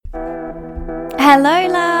Hello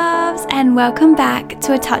loves, and welcome back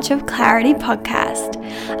to A Touch of Clarity podcast.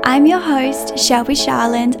 I'm your host,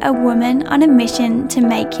 Shelbs, a woman on a mission to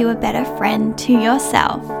make you a better friend to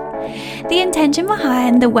yourself. The intention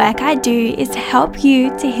behind the work I do is to help you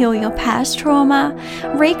to heal your past trauma,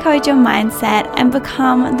 recode your mindset, and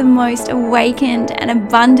become the most awakened and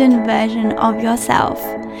abundant version of yourself.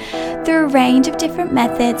 Through a range of different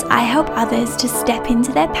methods, I help others to step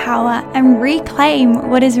into their power and reclaim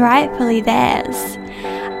what is rightfully theirs.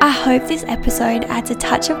 I hope this episode adds a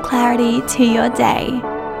touch of clarity to your day.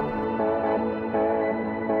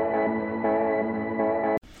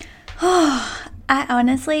 I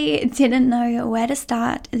honestly didn't know where to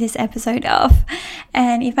start this episode off,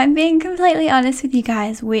 and if I'm being completely honest with you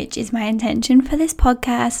guys, which is my intention for this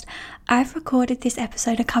podcast, I've recorded this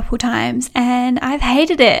episode a couple times and I've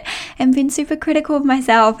hated it and been super critical of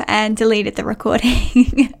myself and deleted the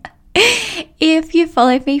recording. If you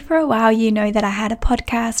followed me for a while, you know that I had a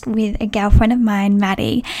podcast with a girlfriend of mine,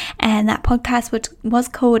 Maddie, and that podcast was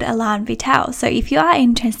called Elan Vital. So if you are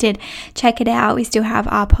interested, check it out. We still have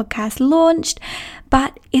our podcast launched,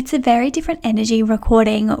 but it's a very different energy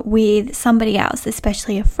recording with somebody else,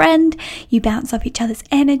 especially a friend. You bounce off each other's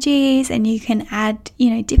energies and you can add,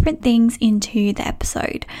 different things into the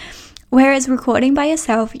episode. Whereas recording by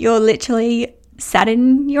yourself, you're literally sat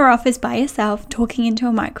in your office by yourself talking into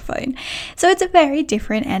a microphone. So it's a very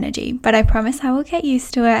different energy, but I promise I will get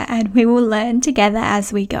used to it and we will learn together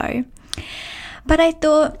as we go. But I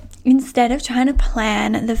thought instead of trying to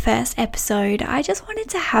plan the first episode, I just wanted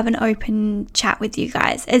to have an open chat with you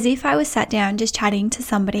guys, as if I was sat down just chatting to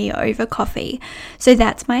somebody over coffee. So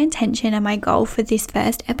that's my intention and my goal for this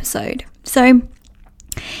first episode. So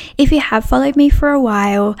if you have followed me for a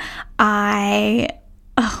while,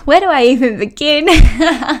 where do I even begin?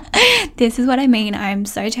 This is what I mean. I'm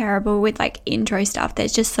so terrible with intro stuff.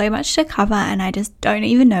 There's just so much to cover and I just don't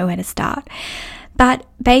even know where to start. But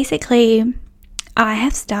basically, I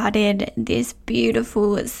have started this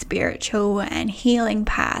beautiful spiritual and healing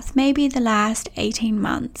path maybe the last 18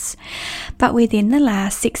 months. But within the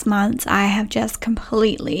last 6 months, I have just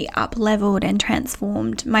completely up-leveled and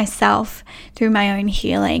transformed myself through my own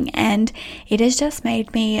healing. And it has just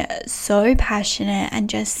made me so passionate and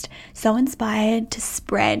just so inspired to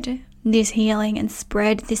spread this healing and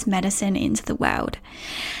spread this medicine into the world.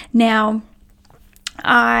 Now,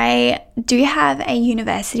 I do have a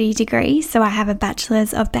university degree, so I have a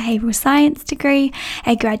Bachelor's of Behavioural Science degree.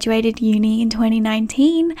 I graduated uni in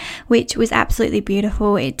 2019, which was absolutely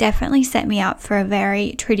beautiful. It definitely set me up for a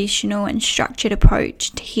very traditional and structured approach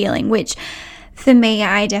to healing, which for me,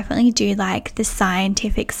 I definitely do like the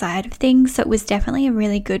scientific side of things, so it was definitely a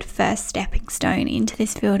really good first stepping stone into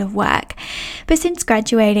this field of work. But since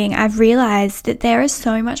graduating, I've realised that there is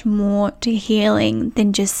so much more to healing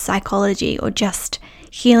than just psychology or just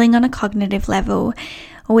healing on a cognitive level.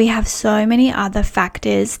 We have so many other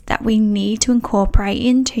factors that we need to incorporate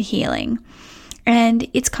into healing. And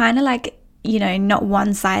it's kind of like, not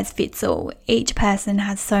one size fits all. Each person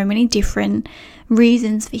has so many different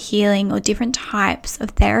reasons for healing or different types of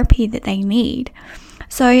therapy that they need.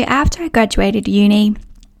 So after I graduated uni,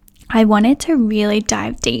 I wanted to really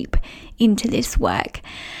dive deep into this work.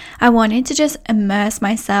 I wanted to just immerse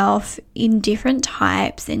myself in different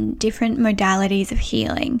types and different modalities of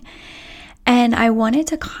healing. And I wanted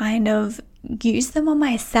to kind of use them on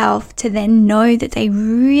myself to then know that they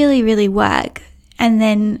really, really work, and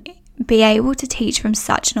then be able to teach from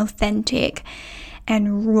such an authentic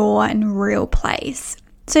and raw and real place.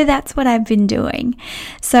 So that's what I've been doing.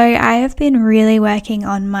 So I have been really working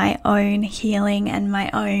on my own healing and my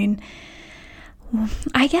own,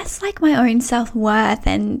 my own self-worth.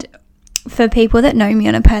 And for people that know me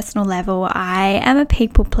on a personal level, I am a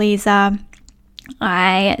people pleaser.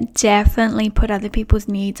 I definitely put other people's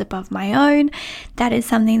needs above my own. That is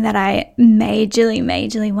something that I majorly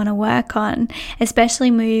want to work on,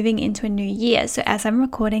 especially moving into a new year. So as I'm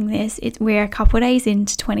recording this, we're a couple of days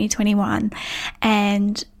into 2021,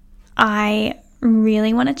 and I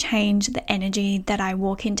really want to change the energy that I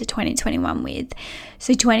walk into 2021 with.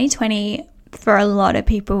 So 2020 for a lot of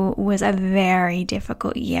people was a very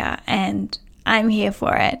difficult year, and I'm here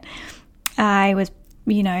for it. I was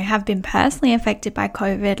have been personally affected by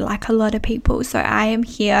COVID like a lot of people. So I am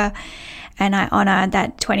here and I honor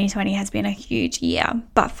that 2020 has been a huge year.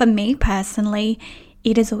 But for me personally,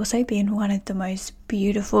 it has also been one of the most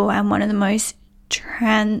beautiful and one of the most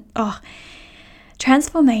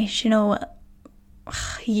transformational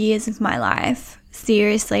years of my life.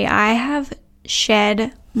 Seriously, I have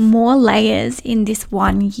shed more layers in this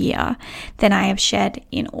one year than I have shed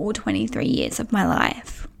in all 23 years of my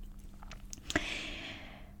life.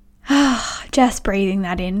 just breathing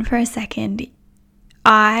that in for a second,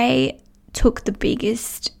 I took the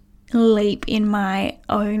biggest leap in my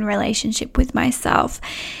own relationship with myself,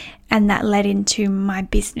 and that led into my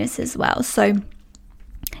business as well. So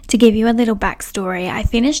to give you a little backstory, I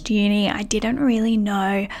finished uni. I didn't really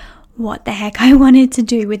know what the heck I wanted to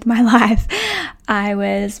do with my life. I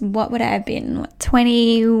was, what would I have been?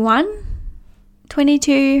 21,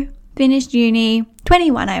 22, finished uni,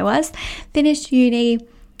 21 I was, finished uni,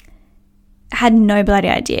 had no bloody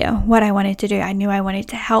idea what I wanted to do. I knew I wanted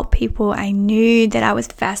to help people. I knew that I was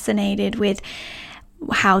fascinated with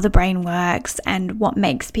how the brain works and what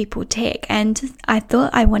makes people tick. And I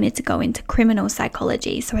thought I wanted to go into criminal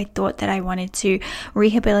psychology. So I thought that I wanted to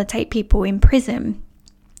rehabilitate people in prison.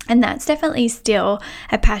 And that's definitely still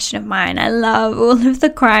a passion of mine. I love all of the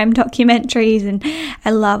crime documentaries and I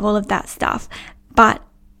love all of that stuff. But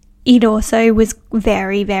it also was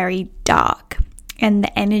very, very dark. And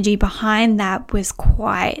the energy behind that was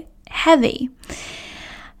quite heavy.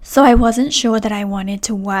 So I wasn't sure that I wanted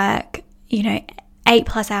to work,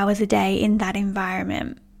 8+ hours a day in that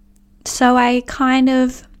environment. So I kind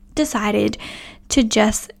of decided to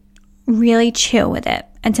just really chill with it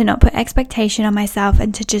and to not put expectation on myself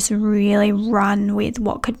and to just really run with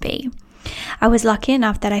what could be. I was lucky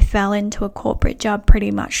enough that I fell into a corporate job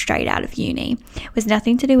pretty much straight out of uni. It was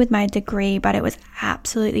nothing to do with my degree, but it was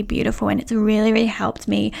absolutely beautiful, and it's really, really helped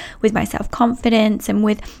me with my self-confidence and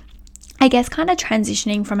with, I guess, kind of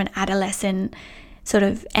transitioning from an adolescent sort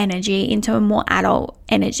of energy into a more adult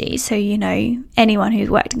energy. So, anyone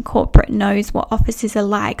who's worked in corporate knows what offices are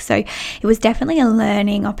like. So it was definitely a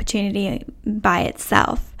learning opportunity by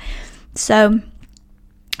itself. So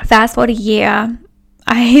fast forward a year,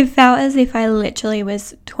 I felt as if I literally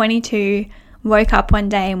was 22, woke up one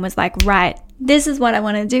day and was like, right, this is what I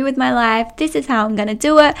want to do with my life. This is how I'm going to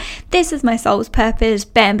do it. This is my soul's purpose.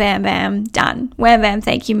 Bam, bam, bam, done. Wham, bam,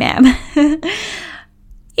 thank you, ma'am.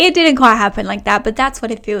 It didn't quite happen like that, but that's what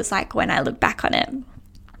it feels like when I look back on it.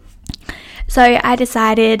 So I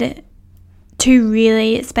decided to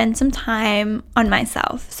really spend some time on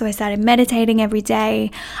myself. So I started meditating every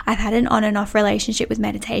day. I've had an on and off relationship with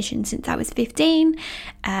meditation since I was 15.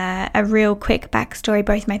 A real quick backstory,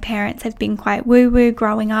 both my parents have been quite woo-woo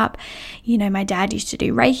growing up. My dad used to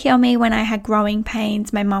do Reiki on me when I had growing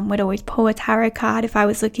pains. My mum would always pull a tarot card if I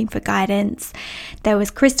was looking for guidance. There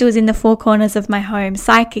was crystals in the four corners of my home,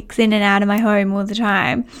 psychics in and out of my home all the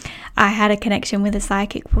time. I had a connection with a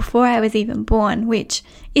psychic before I was even born, which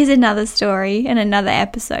is another story and another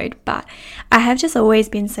episode, but I have just always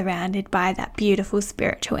been surrounded by that beautiful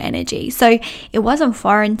spiritual energy. So it wasn't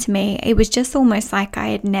foreign to me. It was just almost like I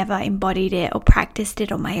had never embodied it or practiced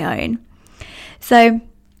it on my own. So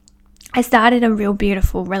I started a real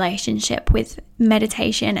beautiful relationship with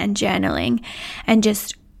meditation and journaling and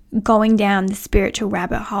just going down the spiritual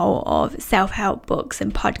rabbit hole of self-help books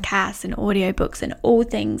and podcasts and audiobooks and all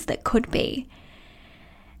things that could be.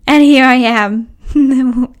 And here I am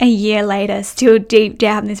a year later, still deep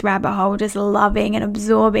down this rabbit hole, just loving and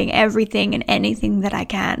absorbing everything and anything that I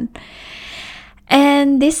can.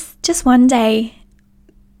 And this just one day,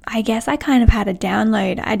 I guess I kind of had a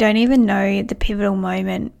download. I don't even know the pivotal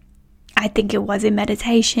moment. I think it was in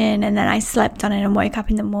meditation, and then I slept on it and woke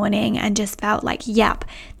up in the morning and just felt like, yep,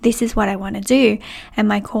 this is what I want to do. And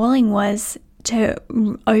my calling was to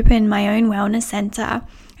open my own wellness center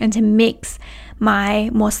and to mix my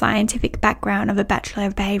more scientific background of a Bachelor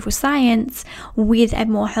of Behavioral Science with a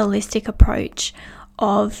more holistic approach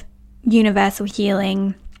of universal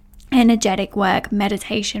healing, energetic work,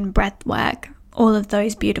 meditation, breath work, all of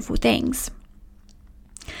those beautiful things.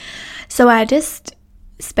 So I just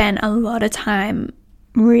spent a lot of time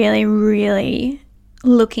really, really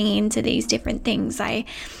looking into these different things. I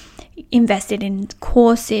invested in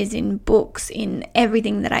courses, in books, in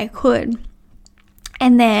everything that I could.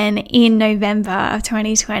 And then in November of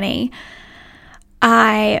 2020,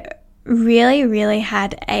 I really, really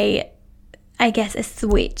had a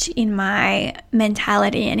switch in my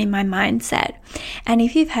mentality and in my mindset. And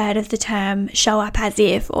if you've heard of the term show up as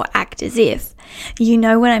if or act as if, you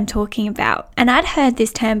know what I'm talking about. And I'd heard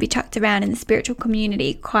this term be chucked around in the spiritual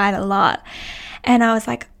community quite a lot. And I was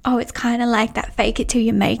like, oh, it's kind of like that fake it till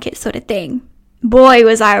you make it sort of thing. Boy,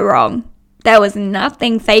 was I wrong. There was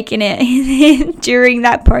nothing faking it during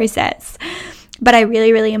that process. But I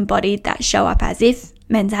really, really embodied that show up as if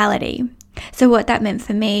mentality. So what that meant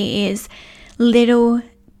for me is little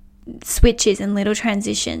switches and little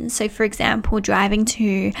transitions. So for example, driving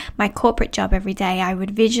to my corporate job every day, I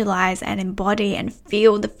would visualize and embody and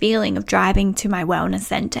feel the feeling of driving to my wellness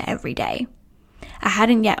center every day. I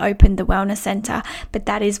hadn't yet opened the wellness center, but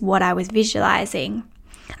that is what I was visualizing.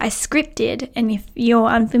 I scripted. And if you're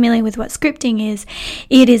unfamiliar with what scripting is,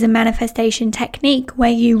 it is a manifestation technique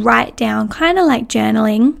where you write down, kind of like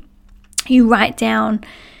journaling. You write down,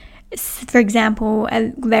 for example,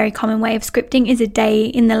 a very common way of scripting is a day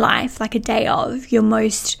in the life, like a day of your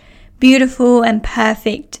most beautiful and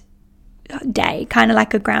perfect day, kind of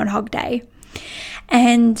like a Groundhog Day.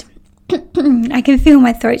 And I can feel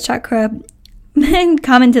my throat chakra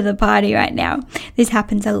coming to the party right now. This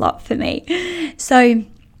happens a lot for me. So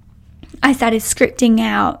I started scripting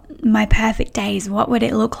out my perfect days. What would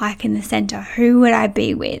it look like in the center? Who would I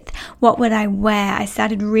be with? What would I wear? I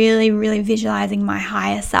started really, really visualizing my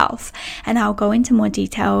higher self. And I'll go into more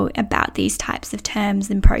detail about these types of terms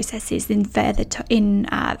and processes in further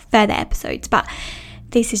episodes. But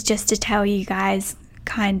this is just to tell you guys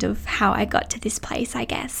kind of how I got to this place, I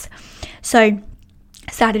guess. So I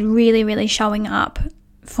started really, really showing up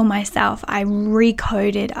for myself. I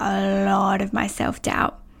recoded a lot of my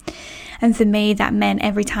self-doubt. And for me, that meant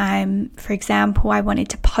every time, for example, I wanted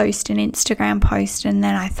to post an Instagram post and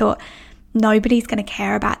then I thought, nobody's going to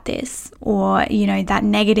care about this. Or, that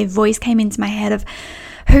negative voice came into my head of,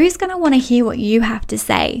 who's going to want to hear what you have to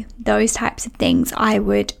say? Those types of things. I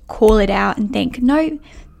would call it out and think, no,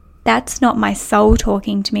 that's not my soul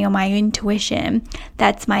talking to me or my intuition.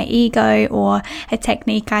 That's my ego. Or a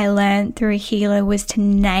technique I learned through a healer was to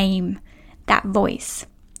name that voice,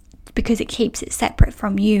 because it keeps it separate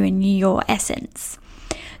from you and your essence.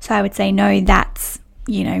 So I would say, no, that's,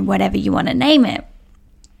 whatever you want to name it.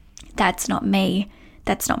 That's not me.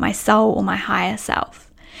 That's not my soul or my higher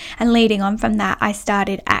self. And leading on from that, I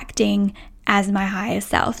started acting as my higher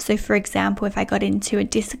self. So for example, if I got into a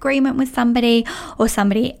disagreement with somebody or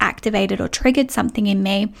somebody activated or triggered something in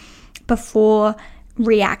me, before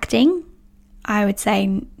reacting, I would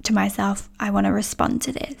say to myself, I want to respond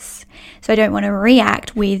to this. So I don't want to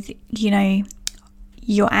react with,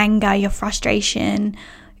 your anger, your frustration,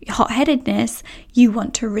 your hot-headedness. You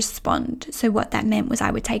want to respond. So what that meant was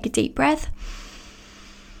I would take a deep breath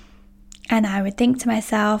and I would think to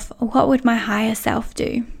myself, what would my higher self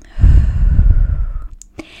do?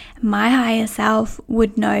 My higher self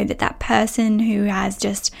would know that that person who has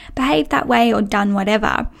just behaved that way or done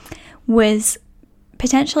whatever was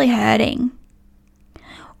potentially hurting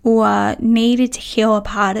or needed to heal a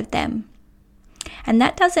part of them. And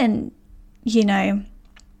that doesn't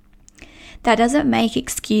make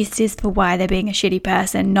excuses for why they're being a shitty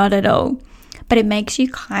person, not at all. But it makes you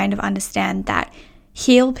kind of understand that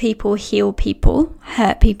heal people,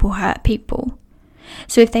 hurt people.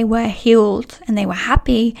 So if they were healed and they were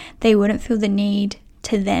happy, they wouldn't feel the need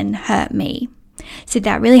to then hurt me. So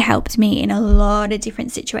that really helped me in a lot of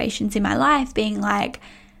different situations in my life, being like,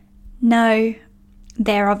 no,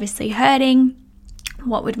 they're obviously hurting.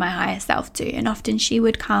 What would my higher self do? And often she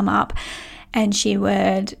would come up and she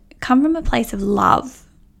would come from a place of love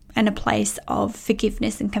and a place of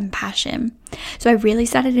forgiveness and compassion. So I really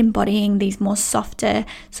started embodying these more softer,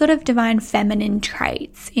 sort of divine feminine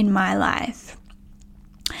traits in my life.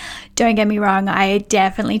 Don't get me wrong, I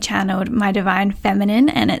definitely channeled my divine feminine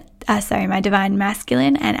and my divine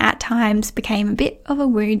masculine, and at times became a bit of a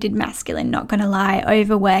wounded masculine, not gonna lie,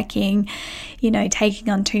 overworking, taking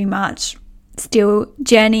on too much, still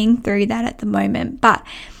journeying through that at the moment. But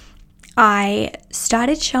I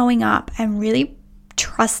started showing up and really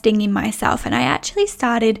trusting in myself, and I actually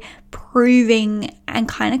started proving and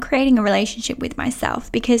kind of creating a relationship with myself,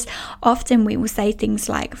 because often we will say things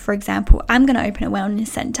like, for example, I'm going to open a wellness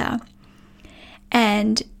center,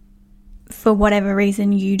 and for whatever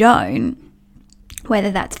reason you don't,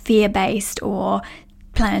 whether that's fear-based or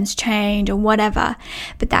plans change or whatever,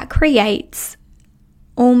 but that creates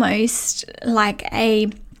almost like a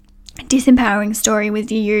disempowering story with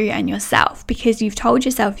you and yourself, because you've told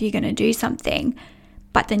yourself you're going to do something,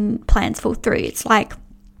 but then plans fall through. It's like,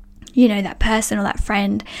 that person or that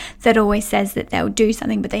friend that always says that they'll do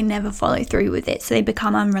something, but they never follow through with it. So they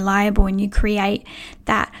become unreliable, and you create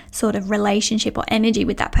that sort of relationship or energy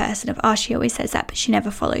with that person of, oh, she always says that, but she never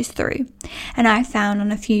follows through. And I found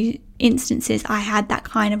on a few instances I had that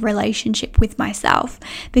kind of relationship with myself,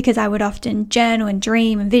 because I would often journal and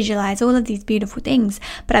dream and visualize all of these beautiful things,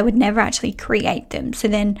 but I would never actually create them. So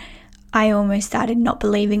then I almost started not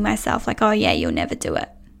believing myself, like, oh yeah, you'll never do it.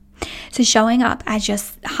 So showing up as your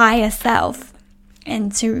higher self,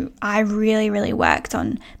 and so I really, really worked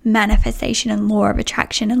on manifestation and law of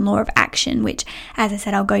attraction and law of action, which, as I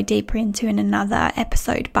said, I'll go deeper into in another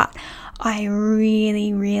episode. But I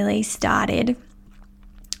really, really started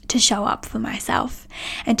to show up for myself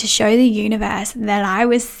and to show the universe that I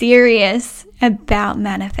was serious about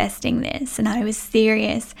manifesting this, and I was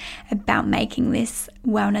serious about making this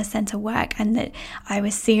wellness center work, and that I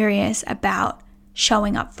was serious about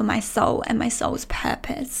showing up for my soul and my soul's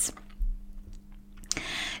purpose.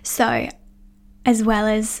 So, as well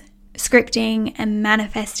as scripting and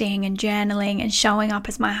manifesting and journaling and showing up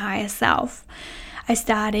as my higher self, I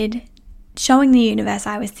started showing the universe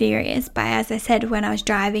I was serious by, as I said, when I was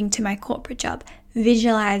driving to my corporate job,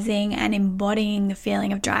 visualizing and embodying the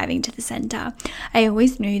feeling of driving to the center. I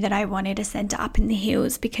always knew that I wanted a center up in the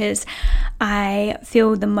hills because I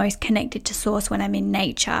feel the most connected to source when I'm in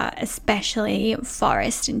nature, especially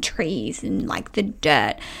forest and trees and like the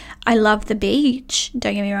dirt. I love the beach.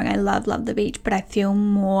 Don't get me wrong, I love the beach, but I feel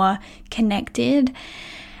more connected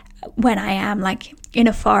when I am like in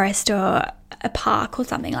a forest or a park or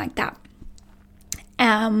something like that.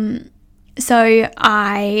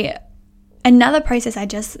 Another process I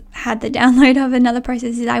just had the download of, another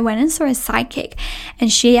process is I went and saw a psychic,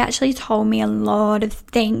 and she actually told me a lot of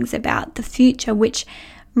things about the future, which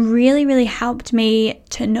really, really helped me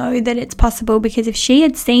to know that it's possible, because if she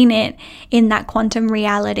had seen it in that quantum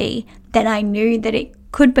reality, then I knew that it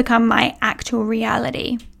could become my actual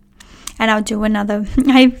reality. And I'll do another,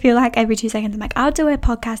 I feel like every 2 seconds I'm like, I'll do a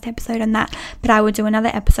podcast episode on that, but I will do another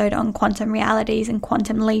episode on quantum realities and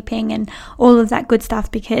quantum leaping and all of that good stuff,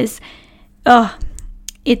 because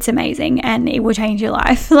it's amazing and it will change your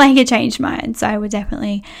life like it changed mine. So I would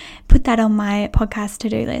definitely put that on my podcast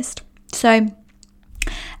to-do list. So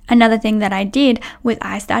another thing that I did was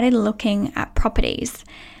I started looking at properties.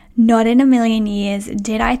 Not in a million years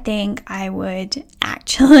did I think I would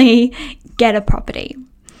actually get a property.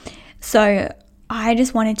 So I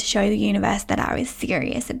just wanted to show the universe that I was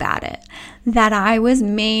serious about it, that I was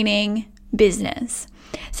meaning business.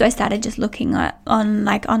 So I started just looking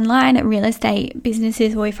online at real estate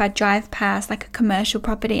businesses, or if I drive past like a commercial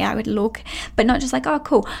property, I would look, but not just like, oh,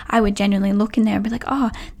 cool. I would genuinely look in there and be like, oh,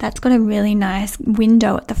 that's got a really nice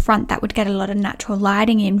window at the front that would get a lot of natural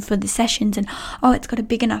lighting in for the sessions. And oh, it's got a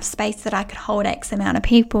big enough space that I could hold X amount of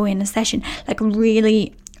people in a session. Like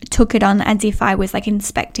really took it on as if I was like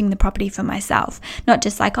inspecting the property for myself, not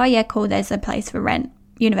just like, oh yeah, cool, there's a place for rent.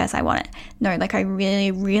 Universe, I want it. No, like I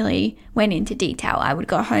really, really went into detail. I would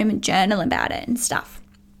go home and journal about it and stuff.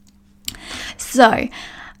 So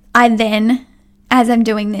I then, as I'm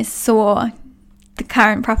doing this, saw the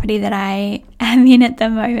current property that I am in at the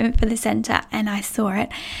moment for the center, and I saw it.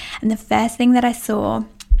 And the first thing that I saw,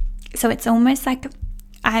 so it's almost like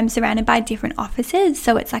I'm surrounded by different offices.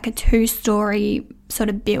 So it's like a 2-story sort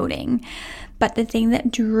of building. But the thing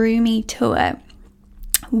that drew me to it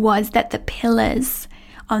was that the pillars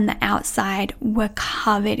on the outside were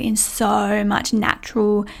covered in so much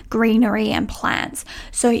natural greenery and plants.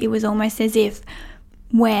 So it was almost as if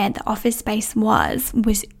where the office space was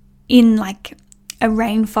in like a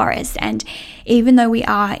rainforest. And even though we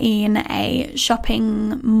are in a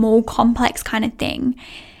shopping mall complex kind of thing,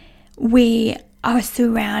 we are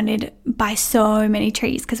surrounded by so many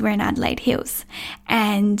trees because we're in Adelaide Hills.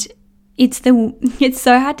 And it's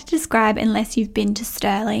so hard to describe unless you've been to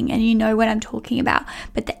Stirling and you know what I'm talking about.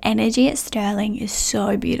 But the energy at Stirling is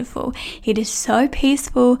so beautiful. It is so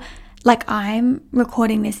peaceful. Like, I'm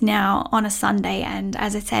recording this now on a Sunday, and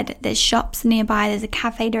as I said, there's shops nearby. There's a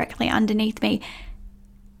cafe directly underneath me,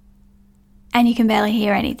 and you can barely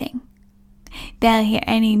hear anything. Barely hear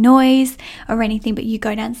any noise or anything, but you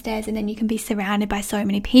go downstairs and then you can be surrounded by so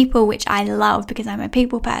many people, which I love because I'm a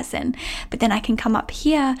people person. But then I can come up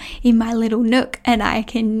here in my little nook and I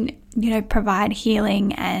can, provide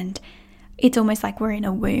healing, and it's almost like we're in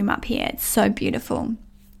a womb up here. It's so beautiful.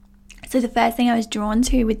 So the first thing I was drawn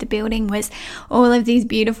to with the building was all of these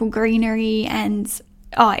beautiful greenery, and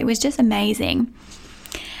it was just amazing.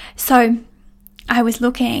 So I was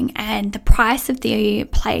looking, and the price of the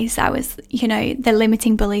place, I was, the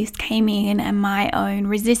limiting beliefs came in and my own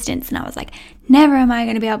resistance. And I was like, never am I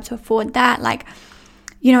going to be able to afford that. Like,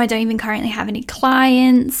 I don't even currently have any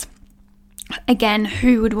clients. Again,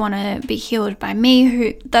 who would want to be healed by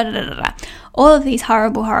me? All of these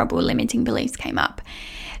horrible, horrible limiting beliefs came up.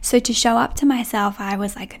 So to show up to myself, I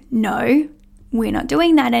was like, no, we're not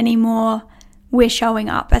doing that anymore. We're showing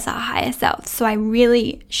up as our higher self. So I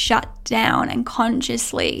really shut down and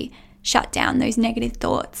consciously shut down those negative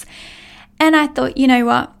thoughts. And I thought, you know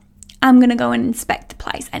what? I'm going to go and inspect the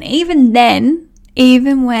place. And even then,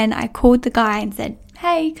 even when I called the guy and said,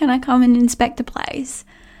 hey, can I come and inspect the place?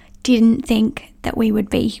 Didn't think that we would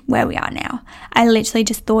be where we are now. I literally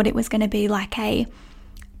just thought it was going to be like a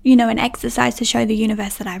an exercise to show the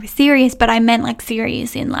universe that I was serious, but I meant like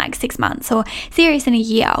serious in like 6 months or serious in a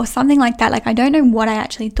year or something like that. Like, I don't know what I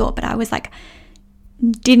actually thought, but I was like,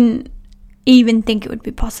 didn't even think it would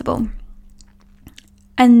be possible.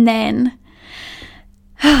 And then,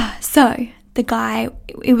 so the guy,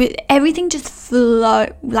 everything just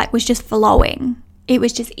was just flowing. It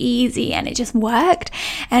was just easy and it just worked.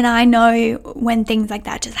 And I know when things like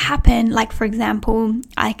that just happen, like for example,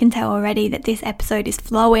 I can tell already that this episode is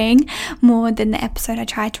flowing more than the episode I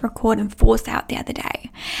tried to record and force out the other day.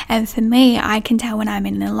 And for me, I can tell when I'm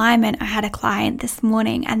in alignment. I had a client this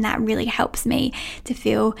morning, and that really helps me to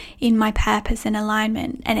feel in my purpose and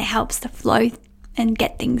alignment, and it helps to flow and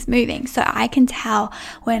get things moving. So I can tell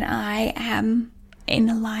when I am in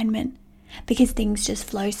alignment because things just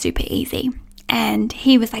flow super easy. And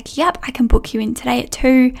he was like, yep, I can book you in today at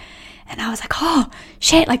 2. And I was like, oh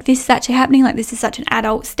shit, like this is actually happening. Like this is such an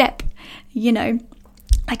adult step,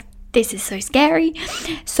 like this is so scary.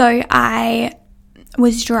 So I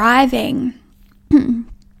was driving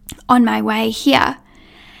on my way here,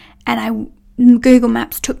 and Google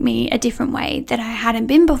Maps took me a different way that I hadn't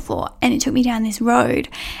been before, and it took me down this road,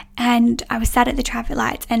 and I was sat at the traffic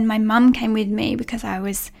lights, and my mum came with me because I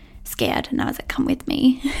was scared, and I was like, come with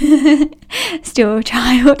me. Still a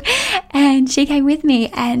child. And she came with me,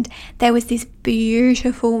 and there was this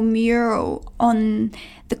beautiful mural on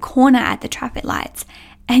the corner at the traffic lights.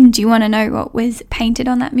 And do you want to know what was painted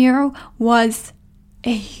on that mural? Was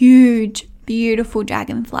a huge, beautiful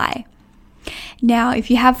dragonfly. Now, if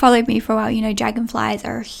you have followed me for a while, dragonflies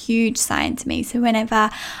are a huge sign to me. So whenever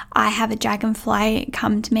I have a dragonfly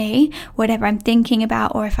come to me, whatever I'm thinking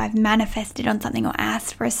about, or if I've manifested on something or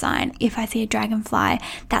asked for a sign, if I see a dragonfly,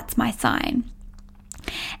 that's my sign.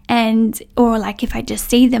 Or like if I just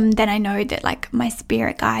see them, then I know that like my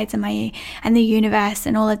spirit guides and the universe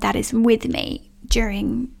and all of that is with me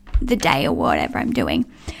during the day or whatever I'm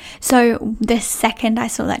doing. So the second I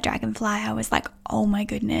saw that dragonfly, I was like, oh my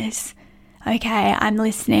goodness. Okay, I'm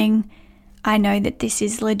listening. I know that this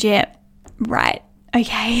is legit. Right.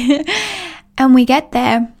 Okay. And we get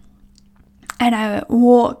there, and I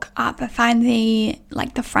walk up. I find the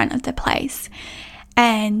front of the place,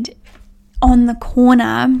 and on the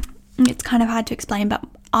corner, it's kind of hard to explain, but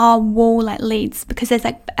our wall leads, because there's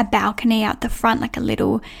like a balcony out the front, like a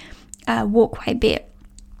little walkway bit.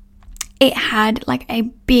 It had like a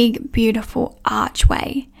big, beautiful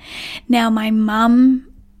archway. Now my mum,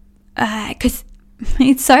 because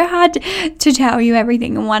it's so hard to tell you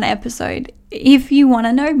everything in one episode. If you want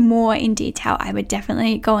to know more in detail, I would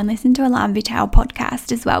definitely go and listen to Alarm Vital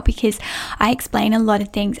podcast as well, because I explain a lot of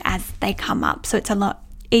things as they come up. So it's a lot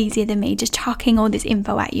easier than me just chucking all this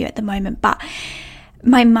info at you at the moment. But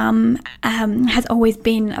my mum has always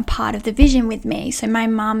been a part of the vision with me. So my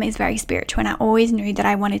mum is very spiritual, and I always knew that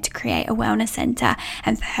I wanted to create a wellness center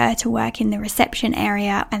and for her to work in the reception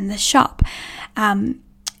area and the shop.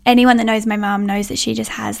 Anyone that knows my mum knows that she just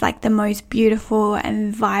has like the most beautiful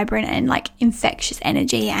and vibrant and like infectious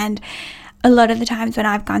energy. And a lot of the times when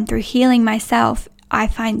I've gone through healing myself, I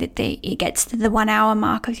find that it gets to the 1 hour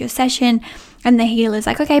mark of your session and the healer's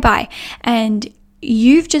like, okay, bye. And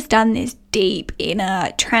you've just done this deep inner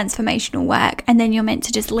transformational work, and then you're meant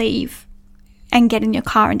to just leave and get in your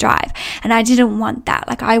car and drive. And I didn't want that.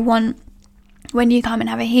 Like, I want, when you come and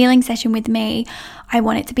have a healing session with me, I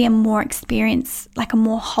want it to be a more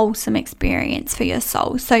wholesome experience for your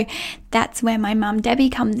soul. So that's where my mum Debbie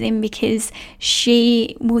comes in, because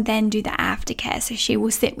she will then do the aftercare. So she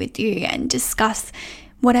will sit with you and discuss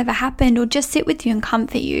whatever happened, or just sit with you and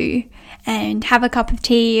comfort you and have a cup of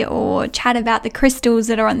tea or chat about the crystals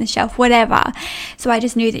that are on the shelf, whatever. So I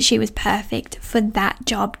just knew that she was perfect for that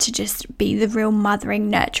job, to just be the real mothering,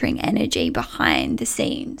 nurturing energy behind the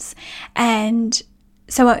scenes. And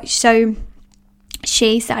so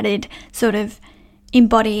she started sort of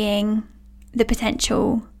embodying the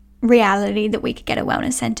potential reality that we could get a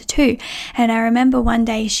wellness center too. And I remember one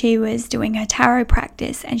day she was doing her tarot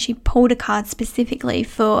practice, and she pulled a card specifically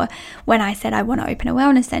for when I said I want to open a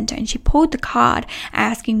wellness center, and she pulled the card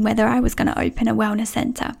asking whether I was going to open a wellness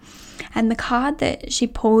center. And the card that she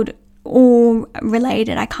pulled all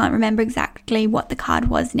related, I can't remember exactly what the card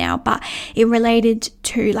was now, but it related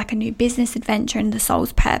to like a new business adventure and the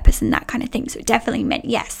soul's purpose and that kind of thing. So it definitely meant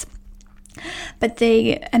yes. But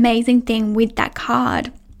the amazing thing with that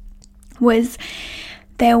card was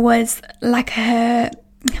there was like a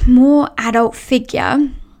more adult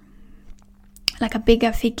figure, like a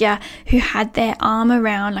bigger figure, who had their arm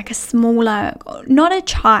around like a smaller, not a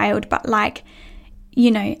child, but like,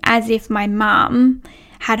 as if my mum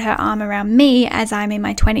had her arm around me as I'm in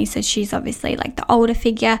my 20s. So she's obviously like the older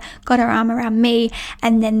figure, got her arm around me.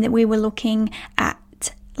 And then we were looking at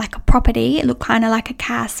like a property. It looked kind of like a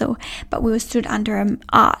castle, but we were stood under an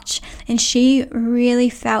arch, and she really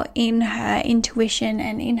felt in her intuition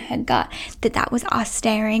and in her gut that was us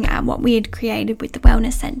staring at what we had created with the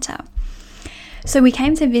wellness center. So we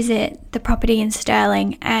came to visit the property in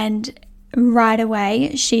Stirling, and right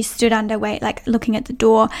away she stood under, like looking at the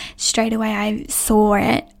door. Straight away I saw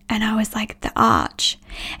it, and I was like, the arch.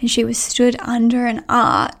 And she was stood under an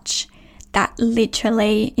arch that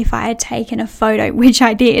literally, if I had taken a photo, which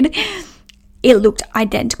I did, it looked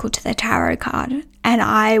identical to the tarot card. And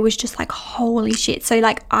I was just like, holy shit. So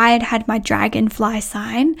like I had my dragonfly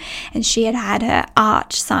sign, and she had her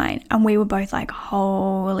arch sign, and we were both like,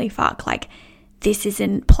 holy fuck, like this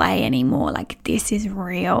isn't play anymore, like this is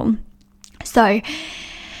real. So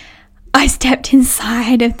I stepped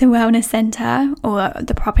inside of the wellness center, or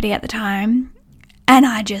the property at the time, and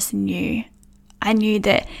I just knew. I knew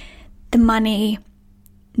that the money,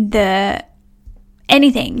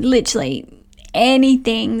 literally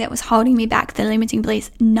anything that was holding me back, the limiting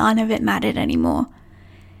beliefs, none of it mattered anymore.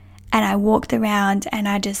 And I walked around, and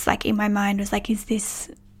I just like in my mind was like, is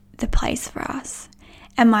this the place for us?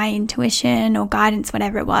 And my intuition or guidance,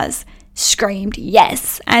 whatever it was, screamed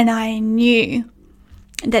yes. And I knew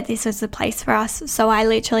that this was the place for us. So I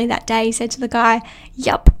literally that day said to the guy,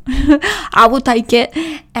 yup, I will take it.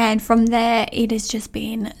 And from there, it has just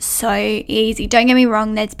been so easy. Don't get me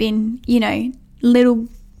wrong, there's been, little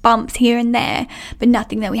bumps here and there, but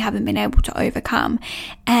nothing that we haven't been able to overcome.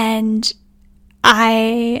 And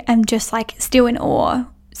I am just like still in awe.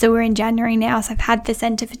 So we're in January now, so I've had the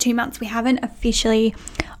centre for 2 months. We haven't officially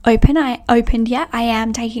opened yet. I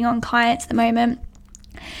am taking on clients at the moment,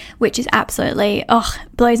 which is absolutely,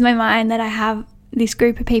 blows my mind that I have this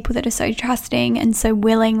group of people that are so trusting and so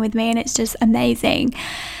willing with me, and it's just amazing.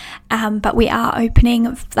 But we are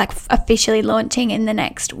opening, like officially launching in the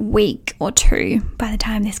next week or two by the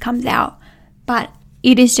time this comes out. But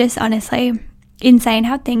it is just honestly insane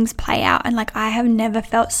how things play out, and like I have never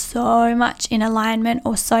felt so much in alignment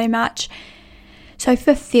or so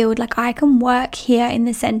fulfilled. Like I can work here in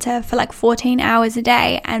the center for like 14 hours a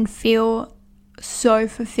day and feel so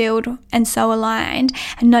fulfilled and so aligned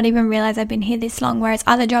and not even realize I've been here this long, whereas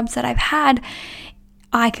other jobs that I've had,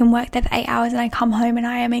 I can work there for 8 hours and I come home and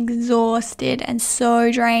I am exhausted and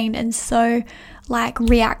so drained and so like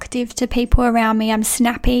reactive to people around me. I'm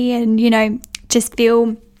snappy and just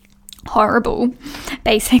feel horrible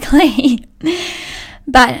basically.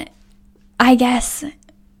 But I guess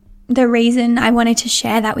the reason I wanted to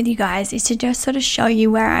share that with you guys is to just sort of show you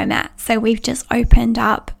where I'm at. So we've just opened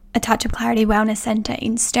up a Touch of Clarity Wellness Centre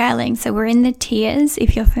in Stirling. So we're in the tiers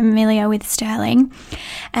if you're familiar with Stirling,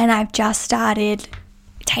 and I've just started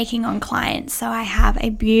taking on clients. So I have a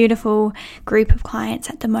beautiful group of clients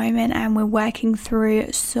at the moment, and we're working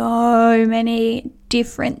through so many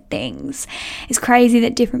different things. It's crazy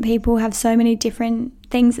that different people have so many different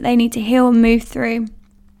things that they need to heal and move through.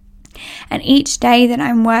 And each day that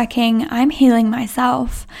I'm working, I'm healing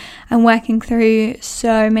myself. I'm working through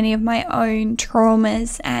so many of my own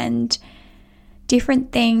traumas and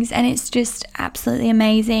different things, and it's just absolutely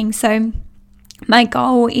amazing. So my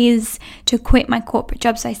goal is to quit my corporate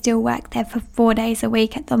job. So I still work there for 4 days a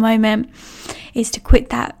week at the moment, is to quit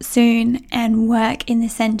that soon and work in the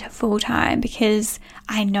centre full time, because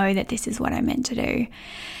I know that this is what I'm meant to do.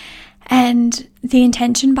 And the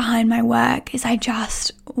intention behind my work is I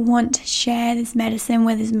just want to share this medicine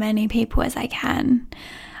with as many people as I can.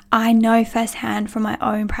 I know firsthand from my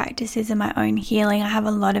own practices and my own healing, I have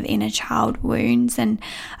a lot of inner child wounds and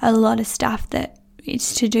a lot of stuff that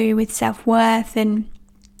it's to do with self-worth and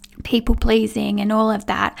people pleasing and all of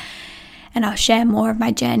that. And I'll share more of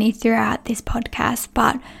my journey throughout this podcast,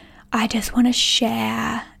 but I just want to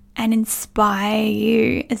share and inspire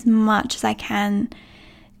you as much as I can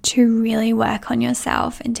to really work on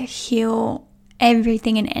yourself and to heal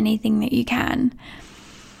everything and anything that you can.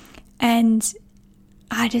 And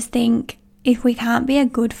I just think if we can't be a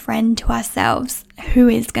good friend to ourselves, who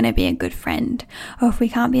is going to be a good friend? Or if we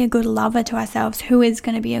can't be a good lover to ourselves, who is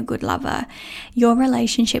going to be a good lover? Your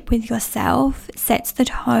relationship with yourself sets the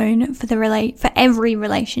tone for every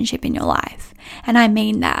relationship in your life. And I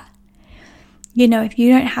mean that. If you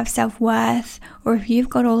don't have self-worth, or if you've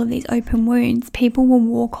got all of these open wounds, people will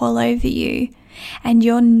walk all over you and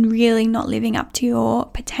you're really not living up to your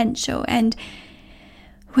potential. And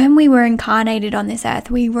when we were incarnated on this earth,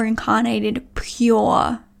 we were incarnated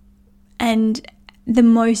pure and the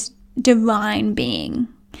most divine being.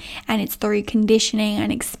 And it's through conditioning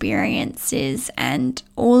and experiences and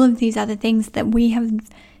all of these other things that we have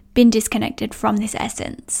been disconnected from this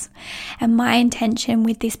essence. And my intention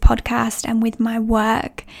with this podcast and with my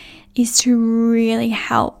work is to really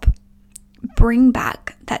help bring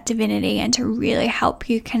back that divinity and to really help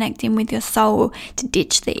you connect in with your soul, to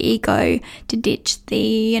ditch the ego, to ditch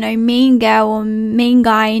the, mean girl or mean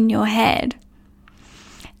guy in your head,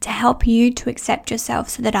 to help you to accept yourself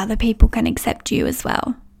so that other people can accept you as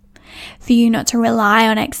well. For you not to rely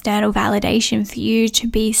on external validation, for you to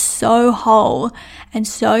be so whole and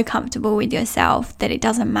so comfortable with yourself that it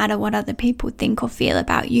doesn't matter what other people think or feel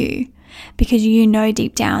about you, because you know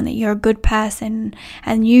deep down that you're a good person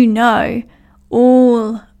and you know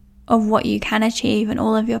all of what you can achieve and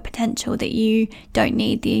all of your potential, that you don't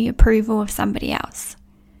need the approval of somebody else.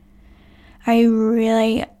 I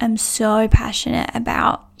really am so passionate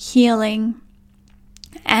about healing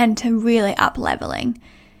and to really up-leveling.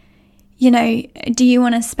 Do you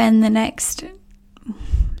want to spend the next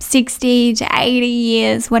 60 to 80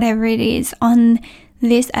 years, whatever it is, on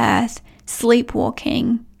this earth,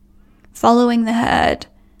 sleepwalking, following the herd,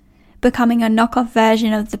 becoming a knockoff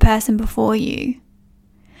version of the person before you?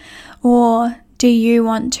 Or do you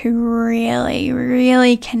want to really,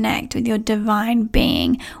 really connect with your divine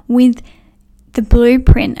being, with the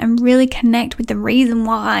blueprint, and really connect with the reason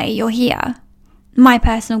why you're here? My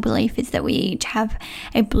personal belief is that we each have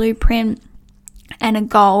a blueprint and a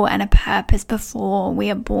goal and a purpose before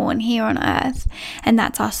we are born here on earth, and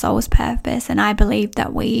that's our soul's purpose. And I believe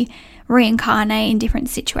that we reincarnate in different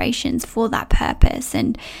situations for that purpose,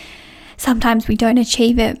 and sometimes we don't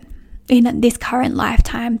achieve it in this current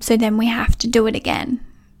lifetime, so then we have to do it again.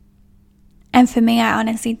 And for me, I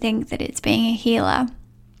honestly think that it's being a healer.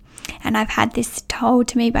 And I've had this told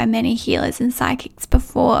to me by many healers and psychics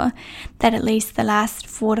before, that at least the last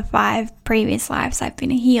 4 to 5 previous lives I've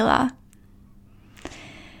been a healer.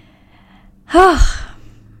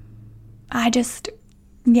 I just,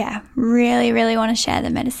 really, really want to share the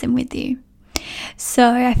medicine with you.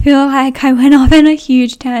 So I feel like I went off on a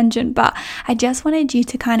huge tangent, but I just wanted you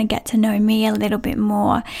to kind of get to know me a little bit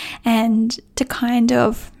more and to kind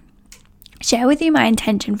of share with you my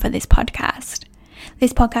intention for this podcast.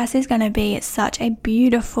 This podcast is going to be such a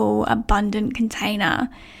beautiful, abundant container,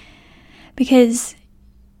 because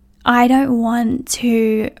I don't want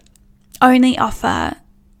to only offer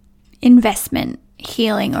investment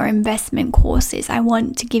healing or investment courses. I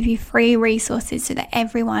want to give you free resources so that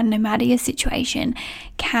everyone, no matter your situation,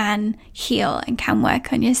 can heal and can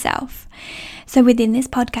work on yourself. So within this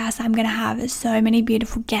podcast, I'm going to have so many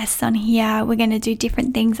beautiful guests on here. We're going to do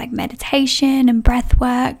different things like meditation and breath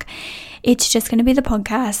work. It's just going to be the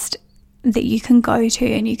podcast that you can go to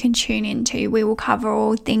and you can tune into. We will cover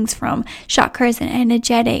all things from chakras and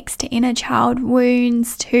energetics to inner child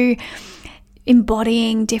wounds to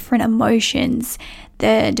embodying different emotions,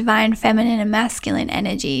 the divine feminine and masculine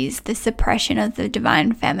energies, the suppression of the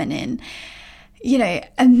divine feminine,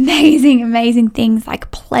 amazing things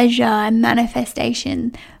like pleasure and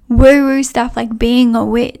manifestation, woo-woo stuff like being a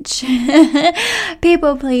witch,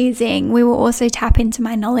 people pleasing. We will also tap into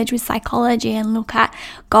my knowledge with psychology and look at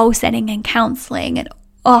goal setting and counseling and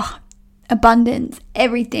abundance,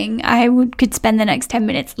 everything. I could spend the next 10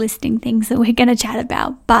 minutes listing things that we're going to chat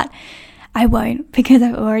about, but I won't, because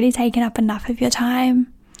I've already taken up enough of your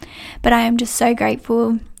time. But I am just so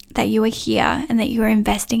grateful that you are here and that you are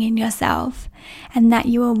investing in yourself and that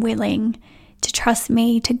you are willing to trust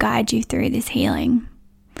me to guide you through this healing.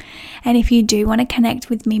 And if you do want to connect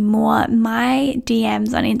with me more, my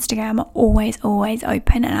DMs on Instagram are always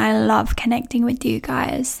open, and I love connecting with you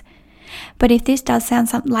guys. But if this does sound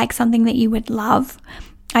like something that you would love,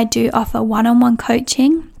 I do offer one-on-one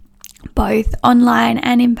coaching, both online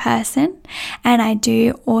and in person, and I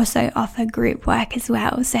do also offer group work as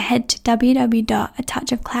well. So head to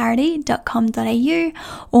www.atouchofclarity.com.au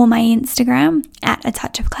or my Instagram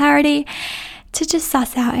 @atouchofclarity to just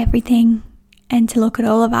suss out everything and to look at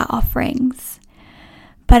all of our offerings.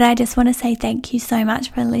 But I just want to say thank you so much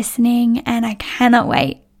for listening, and I cannot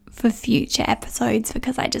wait for future episodes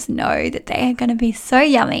because I just know that they are going to be so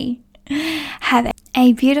yummy. Have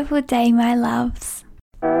a beautiful day, my loves.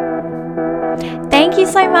 Thank you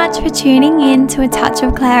so much for tuning in to A Touch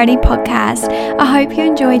of Clarity podcast. I hope you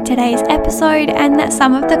enjoyed today's episode and that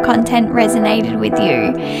some of the content resonated with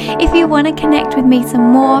you. If you want to connect with me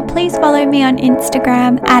some more, please follow me on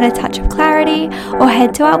Instagram @atouchofclarity or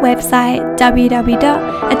head to our website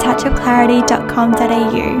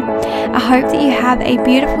www.atouchofclarity.com.au. I hope that you have a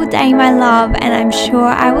beautiful day, my love, and I'm sure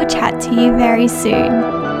I will chat to you very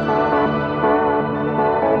soon.